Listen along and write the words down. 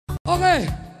Okay,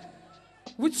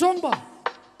 with Somba.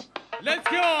 Let's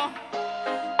go.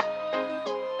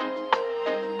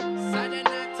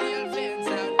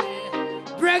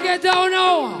 Break it down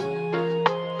now.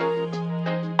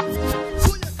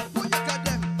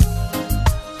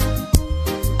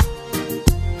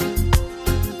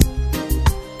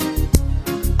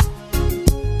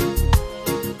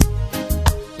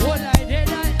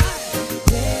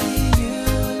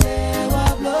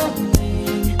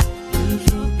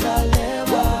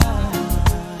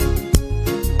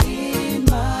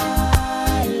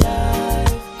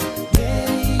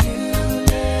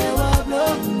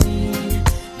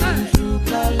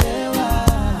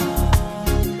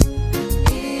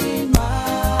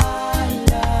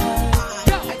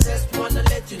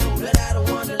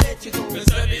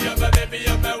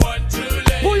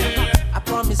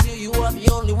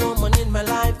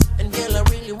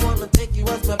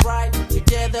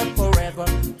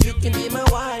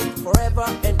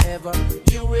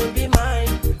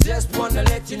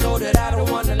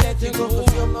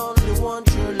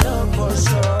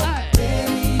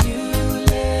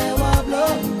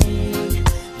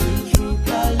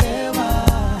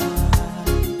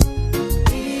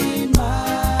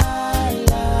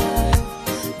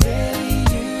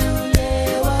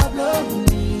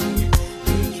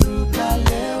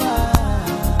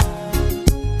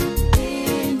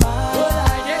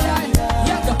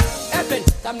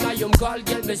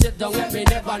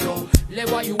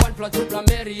 Lewa, you want plot to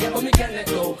Mary, but me can't let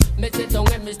go. Me sit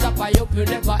down and me stop, I hope you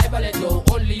never ever let go.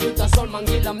 Only you the soul man,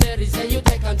 Gila Mary, say you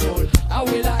take control. How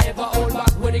will I ever hold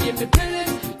back when you give me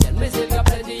feelings? Tell me still got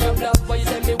plenty of love, but you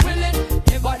say me willing.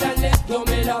 Never done let go,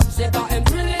 me love, say that I'm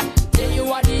thrilling. Say you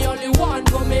are the only one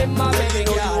for me, my baby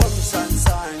girl. You want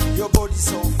sunshine, your body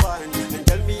so fine. And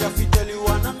tell me if you tell you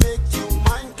wanna make you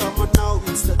mine. Come on now,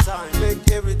 it's the time,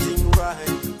 make everything right.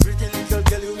 Pretty little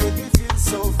girl, you make me feel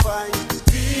so fine.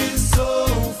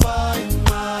 So fine,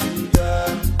 my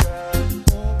girl.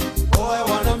 Oh, I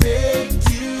wanna make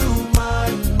you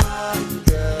mine, my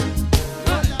girl.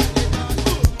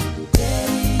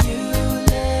 Baby, you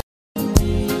let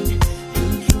me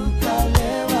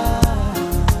Lewa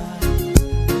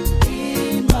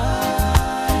in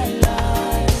my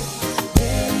life.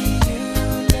 Baby, you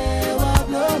Lewa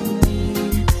blow me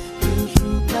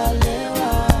Lewa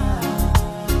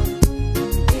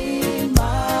in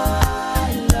my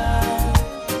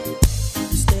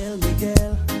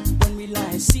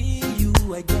see you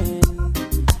again.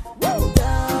 Whoa.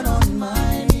 Down on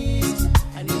my knees,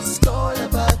 and it's all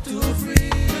about to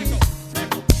freeze.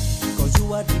 Cause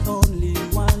you are the only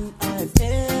one I've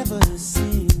ever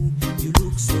seen. You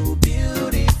look so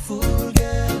beautiful.